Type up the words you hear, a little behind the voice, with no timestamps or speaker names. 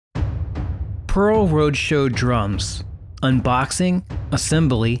Pearl Roadshow Drums. Unboxing,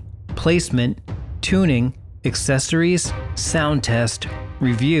 assembly, placement, tuning, accessories, sound test,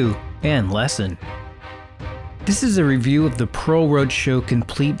 review, and lesson. This is a review of the Pearl Roadshow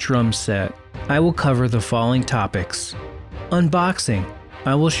Complete Drum Set. I will cover the following topics. Unboxing.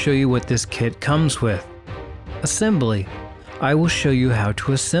 I will show you what this kit comes with. Assembly. I will show you how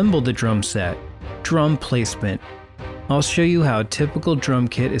to assemble the drum set. Drum placement. I'll show you how a typical drum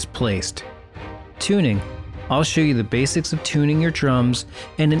kit is placed. Tuning. I'll show you the basics of tuning your drums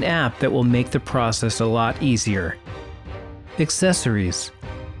and an app that will make the process a lot easier. Accessories.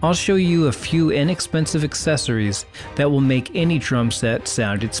 I'll show you a few inexpensive accessories that will make any drum set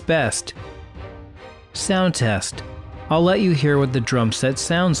sound its best. Sound test. I'll let you hear what the drum set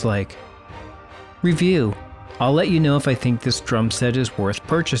sounds like. Review. I'll let you know if I think this drum set is worth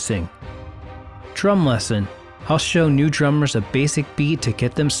purchasing. Drum lesson. I'll show new drummers a basic beat to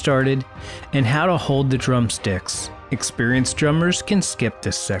get them started and how to hold the drumsticks. Experienced drummers can skip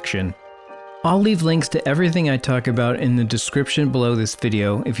this section. I'll leave links to everything I talk about in the description below this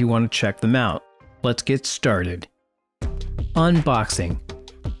video if you want to check them out. Let's get started. Unboxing.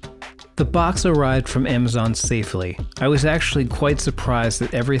 The box arrived from Amazon safely. I was actually quite surprised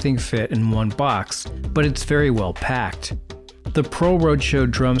that everything fit in one box, but it's very well packed. The Pearl Roadshow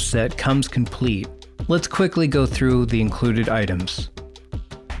Drum Set comes complete. Let's quickly go through the included items.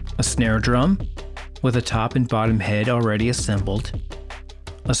 A snare drum, with a top and bottom head already assembled.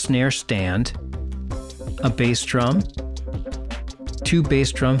 A snare stand. A bass drum. 2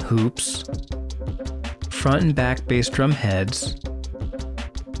 bass drum hoops. Front and back bass drum heads.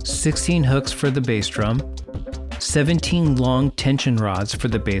 16 hooks for the bass drum. 17 long tension rods for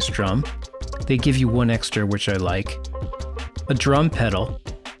the bass drum. They give you one extra, which I like. A drum pedal.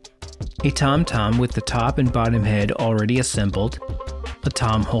 A tom-tom with the top and bottom head already assembled, a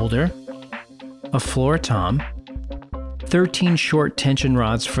tom holder, a floor tom, 13 short tension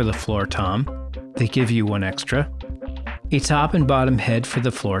rods for the floor tom, they give you one extra, a top and bottom head for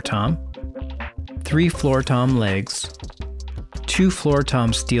the floor tom, 3 floor tom legs, 2 floor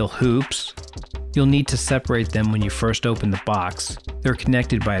tom steel hoops. You'll need to separate them when you first open the box. They're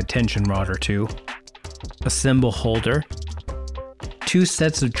connected by a tension rod or two. A cymbal holder, 2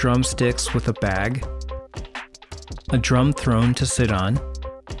 sets of drumsticks with a bag, a drum throne to sit on,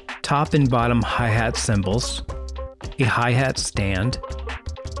 top and bottom hi-hat cymbals, a hi-hat stand,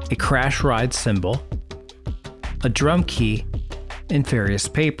 a crash ride cymbal, a drum key, and various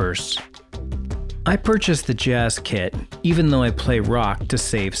papers. I purchased the Jazz kit, even though I play rock, to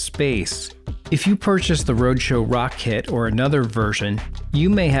save space. If you purchase the Roadshow Rock kit or another version, you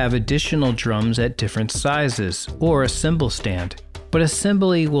may have additional drums at different sizes, or a cymbal stand. But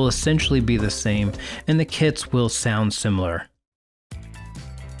assembly will essentially be the same, and the kits will sound similar.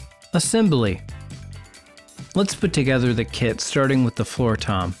 Assembly. Let's put together the kit starting with the floor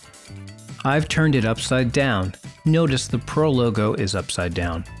tom. I've turned it upside down. Notice the Pearl logo is upside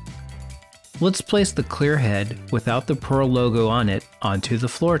down. Let's place the clear head without the Pearl logo on it onto the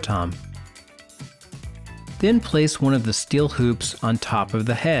floor tom. Then place one of the steel hoops on top of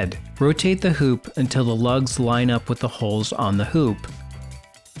the head. Rotate the hoop until the lugs line up with the holes on the hoop.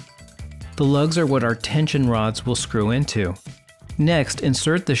 The lugs are what our tension rods will screw into. Next,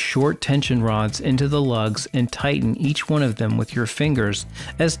 insert the short tension rods into the lugs and tighten each one of them with your fingers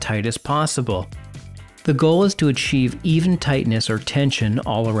as tight as possible. The goal is to achieve even tightness or tension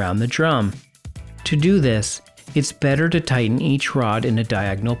all around the drum. To do this, it's better to tighten each rod in a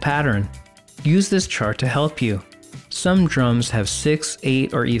diagonal pattern. Use this chart to help you. Some drums have 6,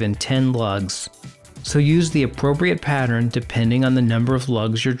 8, or even 10 lugs, so use the appropriate pattern depending on the number of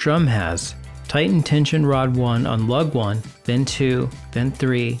lugs your drum has. Tighten tension rod 1 on lug 1, then 2, then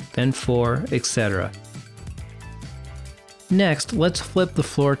 3, then 4, etc. Next, let's flip the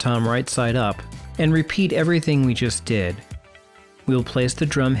floor tom right side up and repeat everything we just did. We'll place the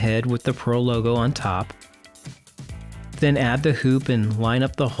drum head with the Pearl logo on top. Then add the hoop and line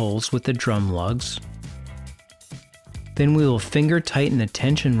up the holes with the drum lugs. Then we will finger tighten the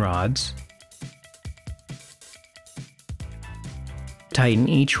tension rods. Tighten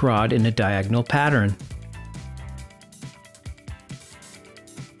each rod in a diagonal pattern.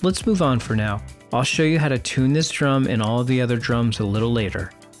 Let's move on for now. I'll show you how to tune this drum and all of the other drums a little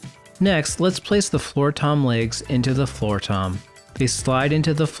later. Next, let's place the floor tom legs into the floor tom. They slide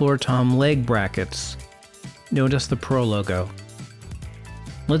into the floor tom leg brackets. Notice the Pearl logo.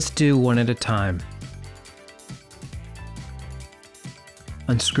 Let's do one at a time.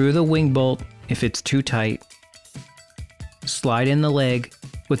 Unscrew the wing bolt if it's too tight. Slide in the leg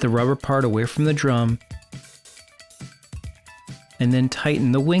with the rubber part away from the drum, and then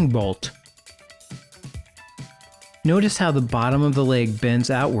tighten the wing bolt. Notice how the bottom of the leg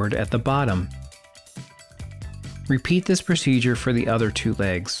bends outward at the bottom. Repeat this procedure for the other two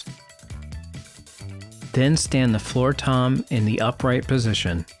legs. Then stand the floor tom in the upright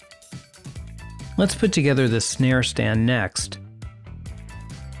position. Let's put together the snare stand next.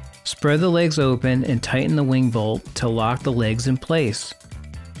 Spread the legs open and tighten the wing bolt to lock the legs in place.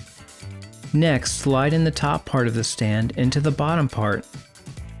 Next, slide in the top part of the stand into the bottom part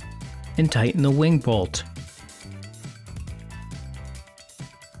and tighten the wing bolt.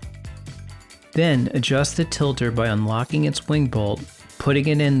 Then adjust the tilter by unlocking its wing bolt, putting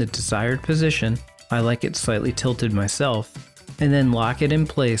it in the desired position, I like it slightly tilted myself, and then lock it in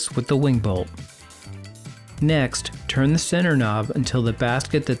place with the wing bolt. Next, turn the center knob until the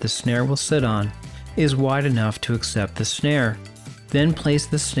basket that the snare will sit on is wide enough to accept the snare. Then place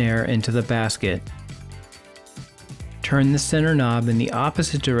the snare into the basket. Turn the center knob in the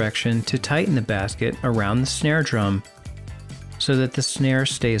opposite direction to tighten the basket around the snare drum so that the snare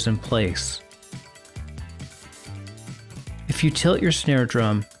stays in place. If you tilt your snare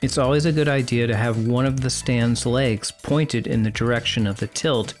drum, it's always a good idea to have one of the stand's legs pointed in the direction of the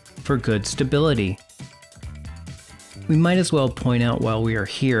tilt for good stability. We might as well point out while we are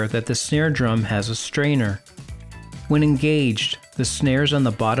here that the snare drum has a strainer. When engaged, the snares on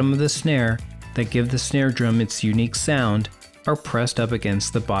the bottom of the snare that give the snare drum its unique sound are pressed up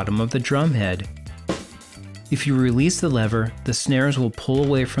against the bottom of the drum head. If you release the lever, the snares will pull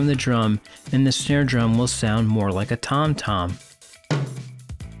away from the drum and the snare drum will sound more like a tom-tom.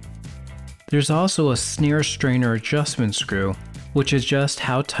 There's also a snare strainer adjustment screw, which adjusts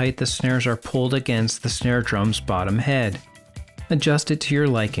how tight the snares are pulled against the snare drum's bottom head. Adjust it to your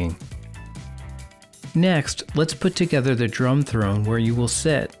liking. Next, let's put together the drum throne where you will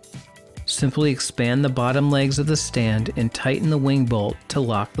sit. Simply expand the bottom legs of the stand and tighten the wing bolt to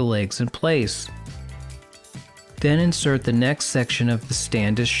lock the legs in place. Then insert the next section of the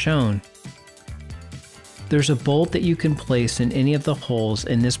stand as shown. There's a bolt that you can place in any of the holes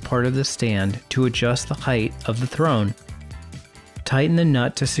in this part of the stand to adjust the height of the throne. Tighten the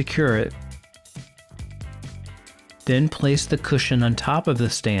nut to secure it. Then place the cushion on top of the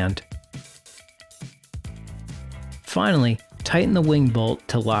stand. Finally, tighten the wing bolt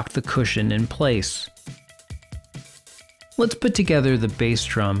to lock the cushion in place. Let's put together the bass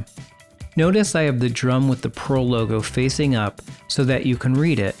drum. Notice I have the drum with the Pearl logo facing up so that you can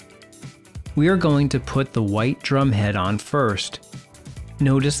read it. We are going to put the white drum head on first.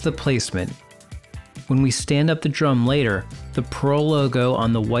 Notice the placement. When we stand up the drum later, the Pearl logo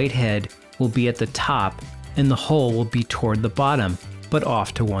on the white head will be at the top and the hole will be toward the bottom, but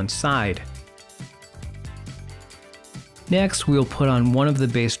off to one side. Next, we will put on one of the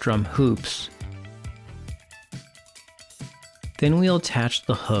bass drum hoops. Then we'll attach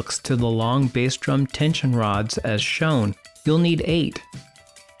the hooks to the long bass drum tension rods as shown. You'll need 8.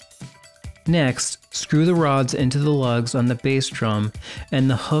 Next, screw the rods into the lugs on the bass drum and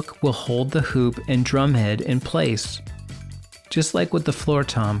the hook will hold the hoop and drum head in place. Just like with the floor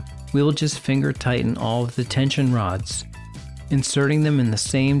tom, we will just finger tighten all of the tension rods, inserting them in the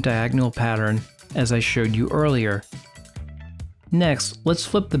same diagonal pattern as I showed you earlier. Next, let's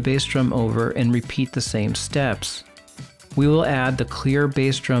flip the bass drum over and repeat the same steps. We will add the clear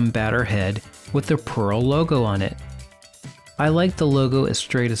bass drum batter head with the Pearl logo on it. I like the logo as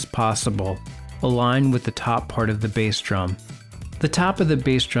straight as possible, aligned with the top part of the bass drum. The top of the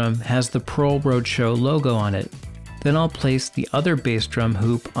bass drum has the Pearl Roadshow logo on it. Then I'll place the other bass drum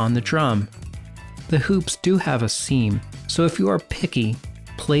hoop on the drum. The hoops do have a seam, so if you are picky,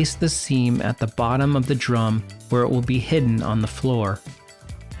 place the seam at the bottom of the drum where it will be hidden on the floor.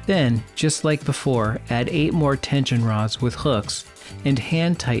 Then, just like before, add 8 more tension rods with hooks and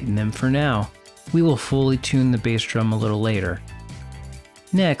hand tighten them for now. We will fully tune the bass drum a little later.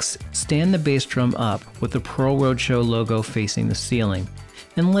 Next, stand the bass drum up with the Pearl Roadshow logo facing the ceiling,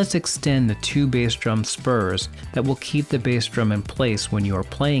 and let's extend the 2 bass drum spurs that will keep the bass drum in place when you are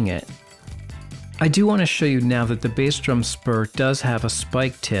playing it. I do want to show you now that the bass drum spur does have a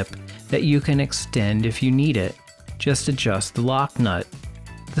spike tip that you can extend if you need it. Just adjust the lock nut.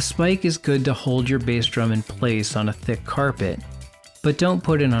 The spike is good to hold your bass drum in place on a thick carpet, but don't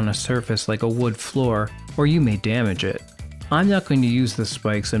put it on a surface like a wood floor or you may damage it. I'm not going to use the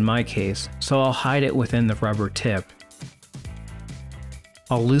spikes in my case, so I'll hide it within the rubber tip.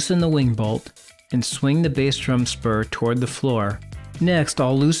 I'll loosen the wing bolt and swing the bass drum spur toward the floor. Next,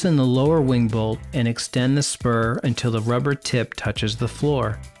 I'll loosen the lower wing bolt and extend the spur until the rubber tip touches the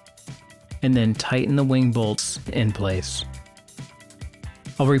floor, and then tighten the wing bolts in place.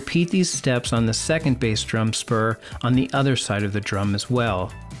 I'll repeat these steps on the second bass drum spur on the other side of the drum as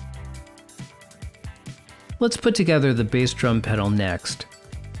well. Let's put together the bass drum pedal next.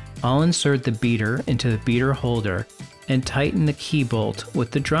 I'll insert the beater into the beater holder and tighten the key bolt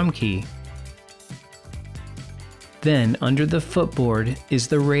with the drum key. Then under the footboard is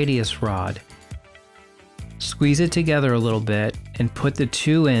the radius rod. Squeeze it together a little bit and put the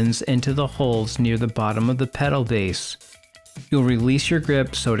two ends into the holes near the bottom of the pedal base. You'll release your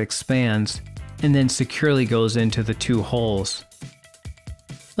grip so it expands and then securely goes into the two holes.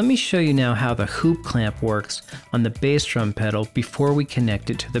 Let me show you now how the hoop clamp works on the bass drum pedal before we connect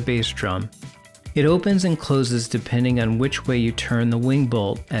it to the bass drum. It opens and closes depending on which way you turn the wing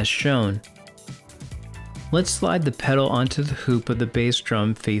bolt as shown. Let's slide the pedal onto the hoop of the bass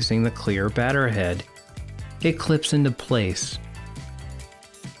drum facing the clear batter head. It clips into place.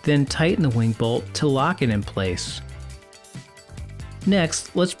 Then tighten the wing bolt to lock it in place.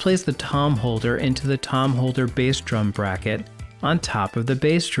 Next, let's place the tom holder into the tom holder bass drum bracket on top of the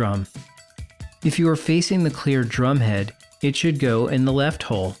bass drum. If you are facing the clear drum head, it should go in the left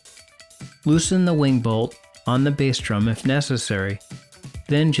hole. Loosen the wing bolt on the bass drum if necessary.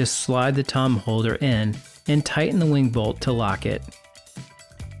 Then just slide the tom holder in and tighten the wing bolt to lock it.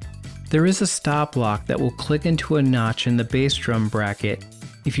 There is a stop lock that will click into a notch in the bass drum bracket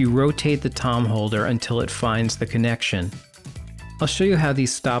if you rotate the tom holder until it finds the connection. I'll show you how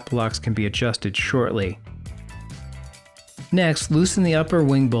these stop locks can be adjusted shortly. Next, loosen the upper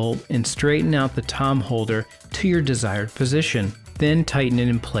wing bolt and straighten out the tom holder to your desired position, then tighten it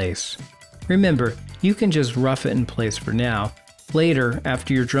in place. Remember, you can just rough it in place for now. Later,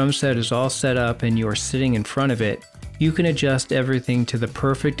 after your drum set is all set up and you are sitting in front of it, you can adjust everything to the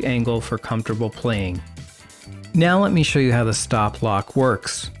perfect angle for comfortable playing. Now let me show you how the stop lock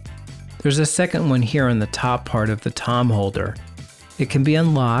works. There's a second one here on the top part of the tom holder. It can be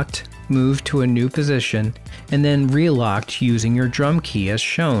unlocked, moved to a new position, and then relocked using your drum key as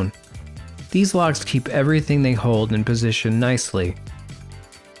shown. These locks keep everything they hold in position nicely.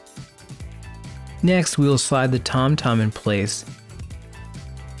 Next, we will slide the tom-tom in place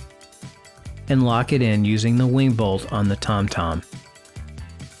and lock it in using the wing bolt on the tom-tom.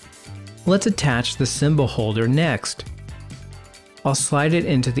 Let's attach the cymbal holder next. I'll slide it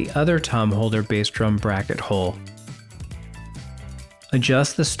into the other tom holder bass drum bracket hole.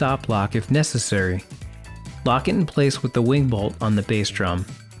 Adjust the stop lock if necessary. Lock it in place with the wing bolt on the bass drum.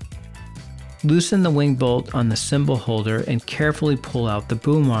 Loosen the wing bolt on the cymbal holder and carefully pull out the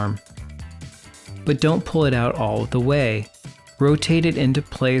boom arm. But don't pull it out all the way. Rotate it into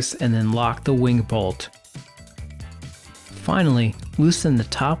place and then lock the wing bolt. Finally, loosen the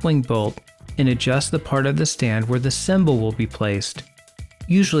top wing bolt and adjust the part of the stand where the cymbal will be placed,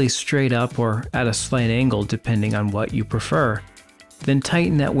 usually straight up or at a slight angle depending on what you prefer. Then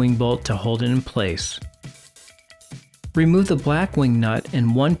tighten that wing bolt to hold it in place. Remove the black wing nut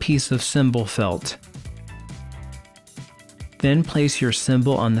and one piece of cymbal felt. Then place your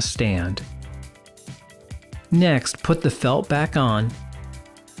cymbal on the stand. Next, put the felt back on.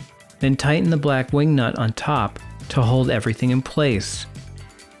 Then tighten the black wing nut on top to hold everything in place.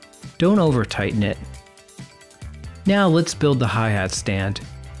 Don't over tighten it. Now let's build the hi-hat stand.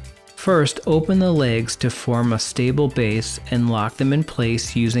 First, open the legs to form a stable base and lock them in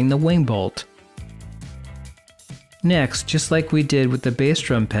place using the wing bolt. Next, just like we did with the bass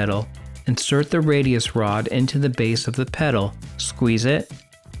drum pedal, insert the radius rod into the base of the pedal, squeeze it,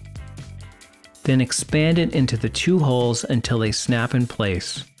 then expand it into the two holes until they snap in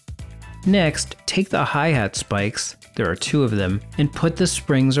place. Next, take the hi-hat spikes, there are two of them, and put the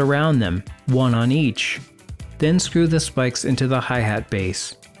springs around them, one on each. Then screw the spikes into the hi-hat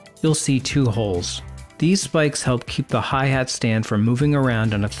base. You'll see two holes. These spikes help keep the hi-hat stand from moving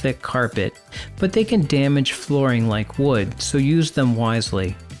around on a thick carpet, but they can damage flooring like wood, so use them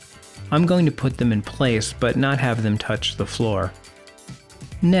wisely. I'm going to put them in place, but not have them touch the floor.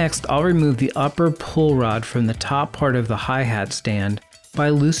 Next, I'll remove the upper pull rod from the top part of the hi-hat stand by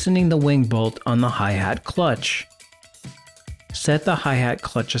loosening the wing bolt on the hi-hat clutch. Set the hi-hat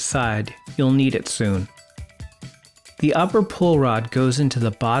clutch aside, you'll need it soon. The upper pull rod goes into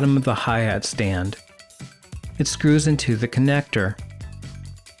the bottom of the hi-hat stand. It screws into the connector.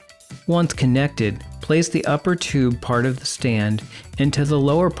 Once connected, place the upper tube part of the stand into the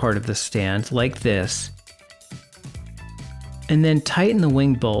lower part of the stand like this, and then tighten the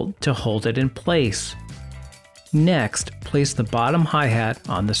wing bolt to hold it in place. Next, place the bottom hi-hat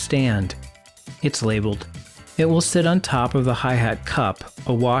on the stand. It's labeled. It will sit on top of the hi-hat cup,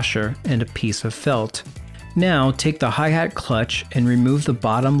 a washer, and a piece of felt. Now take the hi-hat clutch and remove the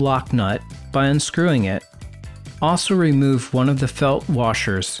bottom lock nut by unscrewing it. Also remove one of the felt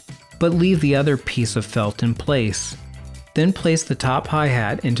washers, but leave the other piece of felt in place. Then place the top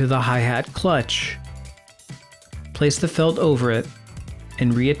hi-hat into the hi-hat clutch. Place the felt over it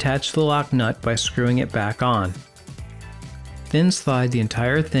and reattach the lock nut by screwing it back on. Then slide the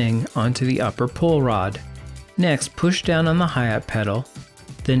entire thing onto the upper pull rod. Next, push down on the hi-hat pedal,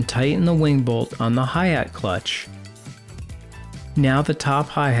 then tighten the wing bolt on the hi-hat clutch. Now the top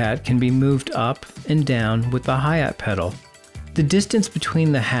hi-hat can be moved up and down with the hi-hat pedal. The distance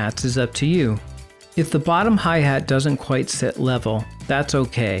between the hats is up to you. If the bottom hi-hat doesn't quite sit level, that's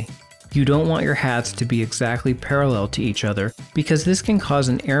okay. You don't want your hats to be exactly parallel to each other because this can cause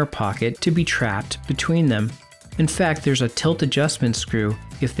an air pocket to be trapped between them. In fact, there's a tilt adjustment screw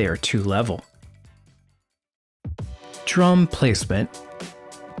if they are too level. Drum placement.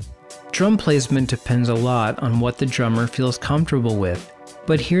 Drum placement depends a lot on what the drummer feels comfortable with,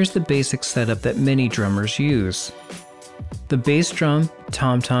 but here's the basic setup that many drummers use. The bass drum,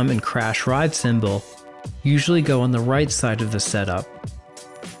 tom-tom, and crash ride cymbal usually go on the right side of the setup.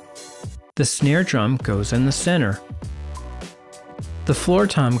 The snare drum goes in the center. The floor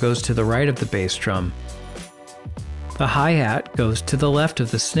tom goes to the right of the bass drum. The hi-hat goes to the left of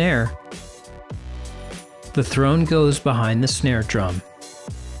the snare. The throne goes behind the snare drum.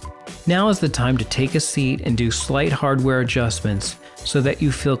 Now is the time to take a seat and do slight hardware adjustments so that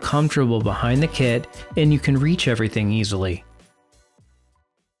you feel comfortable behind the kit and you can reach everything easily.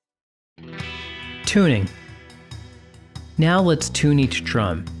 Tuning. Now let's tune each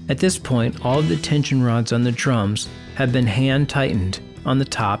drum. At this point, all of the tension rods on the drums have been hand tightened on the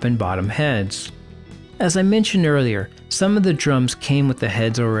top and bottom heads. As I mentioned earlier, some of the drums came with the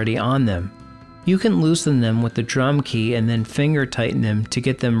heads already on them. You can loosen them with the drum key and then finger tighten them to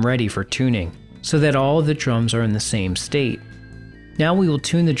get them ready for tuning, so that all of the drums are in the same state. Now we will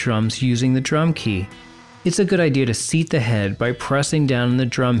tune the drums using the drum key. It's a good idea to seat the head by pressing down on the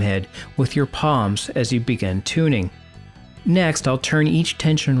drum head with your palms as you begin tuning. Next, I'll turn each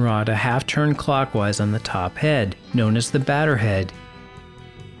tension rod a half turn clockwise on the top head, known as the batter head.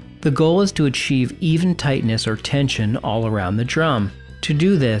 The goal is to achieve even tightness or tension all around the drum. To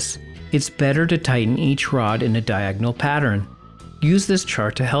do this, it's better to tighten each rod in a diagonal pattern. Use this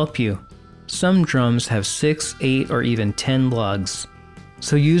chart to help you. Some drums have 6, 8, or even 10 lugs,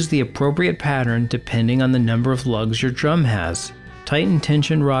 so use the appropriate pattern depending on the number of lugs your drum has. Tighten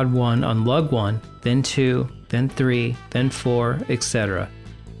tension rod 1 on lug 1, then 2, then 3, then 4, etc.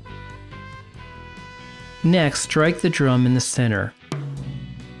 Next, strike the drum in the center.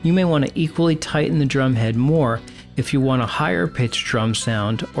 You may want to equally tighten the drum head more if you want a higher pitched drum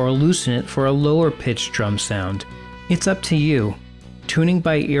sound or loosen it for a lower pitched drum sound. It's up to you. Tuning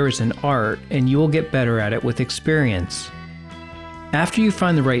by ear is an art and you will get better at it with experience. After you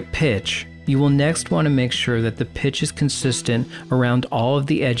find the right pitch, you will next want to make sure that the pitch is consistent around all of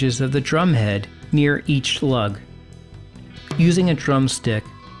the edges of the drum head near each lug. Using a drumstick,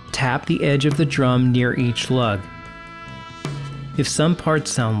 tap the edge of the drum near each lug. If some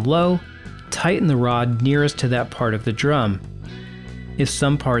parts sound low, tighten the rod nearest to that part of the drum. If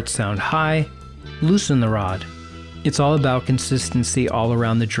some parts sound high, loosen the rod. It's all about consistency all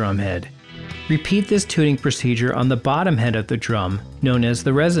around the drum head. Repeat this tuning procedure on the bottom head of the drum, known as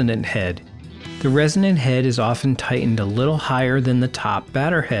the resonant head. The resonant head is often tightened a little higher than the top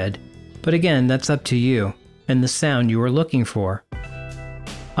batter head, but again, that's up to you and the sound you are looking for.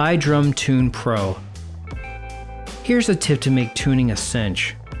 iDrum Tune Pro. Here's a tip to make tuning a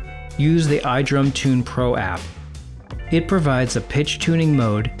cinch. Use the iDrum Tune Pro app. It provides a pitch tuning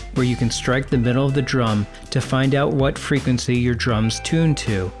mode where you can strike the middle of the drum to find out what frequency your drum's tuned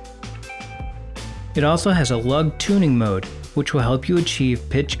to. It also has a lug tuning mode, which will help you achieve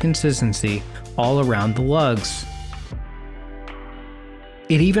pitch consistency all around the lugs.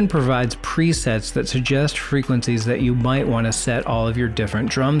 It even provides presets that suggest frequencies that you might want to set all of your different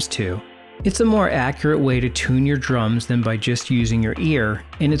drums to. It's a more accurate way to tune your drums than by just using your ear,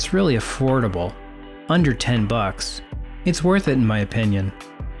 and it's really affordable. Under 10 bucks. It's worth it in my opinion.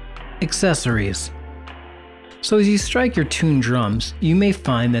 Accessories. So as you strike your tuned drums, you may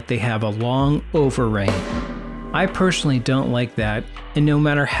find that they have a long overring. I personally don't like that, and no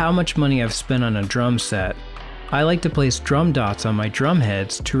matter how much money I've spent on a drum set, I like to place drum dots on my drum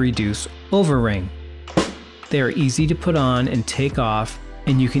heads to reduce overring. They are easy to put on and take off,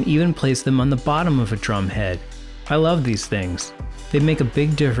 and you can even place them on the bottom of a drum head. I love these things. They make a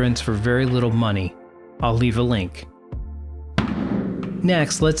big difference for very little money. I'll leave a link.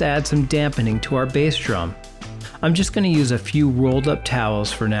 Next, let's add some dampening to our bass drum. I'm just going to use a few rolled up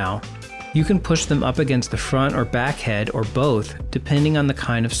towels for now. You can push them up against the front or back head or both, depending on the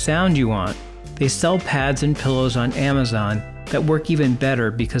kind of sound you want. They sell pads and pillows on Amazon that work even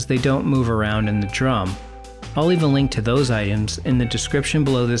better because they don't move around in the drum. I'll leave a link to those items in the description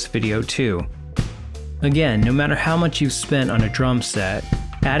below this video too. Again, no matter how much you've spent on a drum set,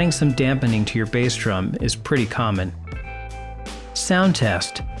 adding some dampening to your bass drum is pretty common. Sound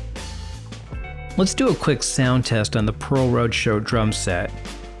test. Let's do a quick sound test on the Pearl Roadshow Drum Set.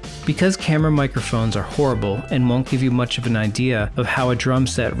 Because camera microphones are horrible and won't give you much of an idea of how a drum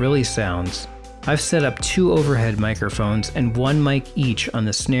set really sounds, I've set up 2 overhead microphones and 1 mic each on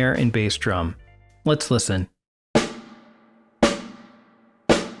the snare and bass drum. Let's listen.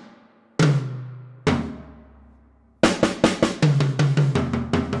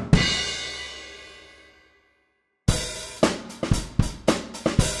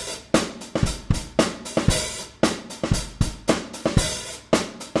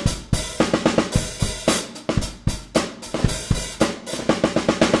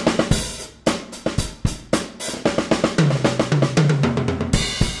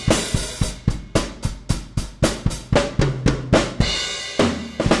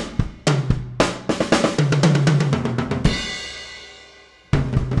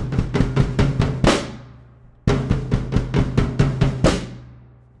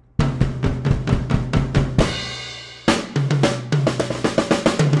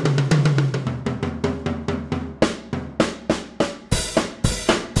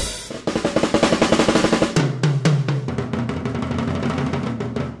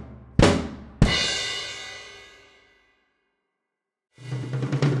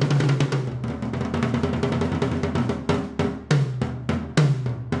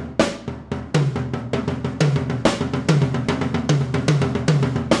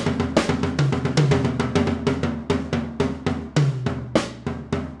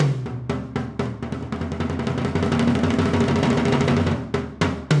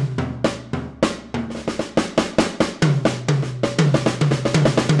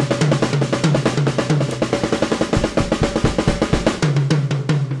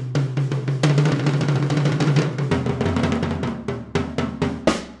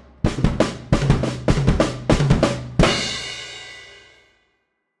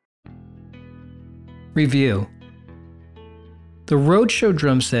 Review. The Roadshow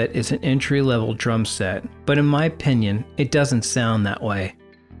Drum Set is an entry-level drum set, but in my opinion, it doesn't sound that way.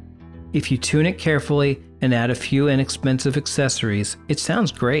 If you tune it carefully and add a few inexpensive accessories, it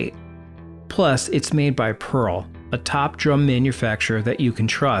sounds great. Plus, it's made by Pearl, a top drum manufacturer that you can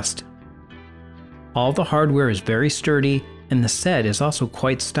trust. All the hardware is very sturdy, and the set is also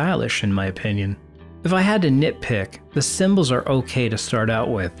quite stylish in my opinion. If I had to nitpick, the cymbals are okay to start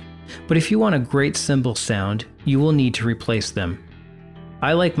out with. But if you want a great cymbal sound, you will need to replace them.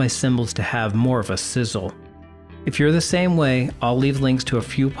 I like my cymbals to have more of a sizzle. If you're the same way, I'll leave links to a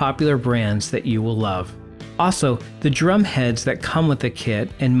few popular brands that you will love. Also, the drum heads that come with the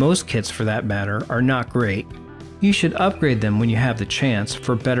kit, and most kits for that matter, are not great. You should upgrade them when you have the chance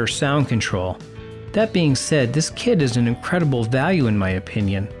for better sound control. That being said, this kit is an incredible value in my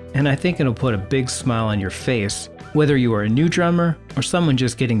opinion, and I think it'll put a big smile on your face, whether you are a new drummer or someone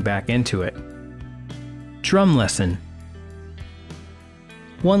just getting back into it. Drum lesson.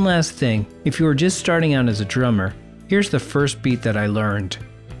 One last thing, if you are just starting out as a drummer, here's the first beat that I learned.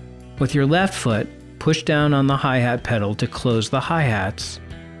 With your left foot, push down on the hi-hat pedal to close the hi-hats.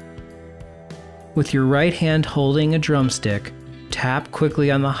 With your right hand holding a drumstick, tap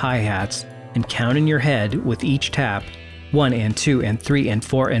quickly on the hi-hats and count in your head with each tap 1 and 2 and 3 and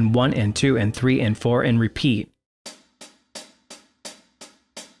 4 and 1 and 2 and 3 and 4 and repeat.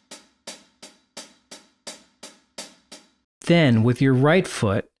 Then, with your right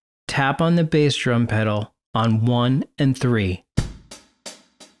foot, tap on the bass drum pedal on 1 and 3.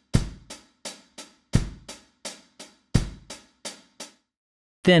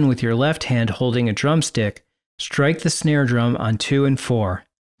 Then, with your left hand holding a drumstick, strike the snare drum on 2 and 4.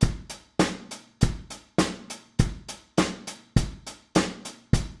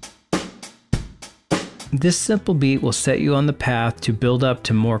 This simple beat will set you on the path to build up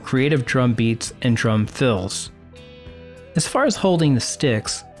to more creative drum beats and drum fills. As far as holding the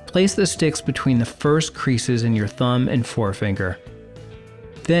sticks, place the sticks between the first creases in your thumb and forefinger.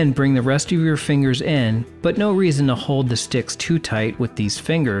 Then bring the rest of your fingers in, but no reason to hold the sticks too tight with these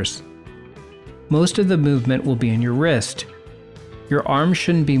fingers. Most of the movement will be in your wrist. Your arms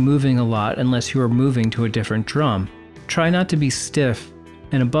shouldn't be moving a lot unless you are moving to a different drum. Try not to be stiff,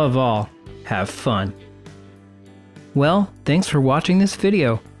 and above all, have fun. Well, thanks for watching this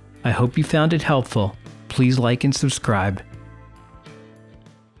video. I hope you found it helpful. Please like and subscribe.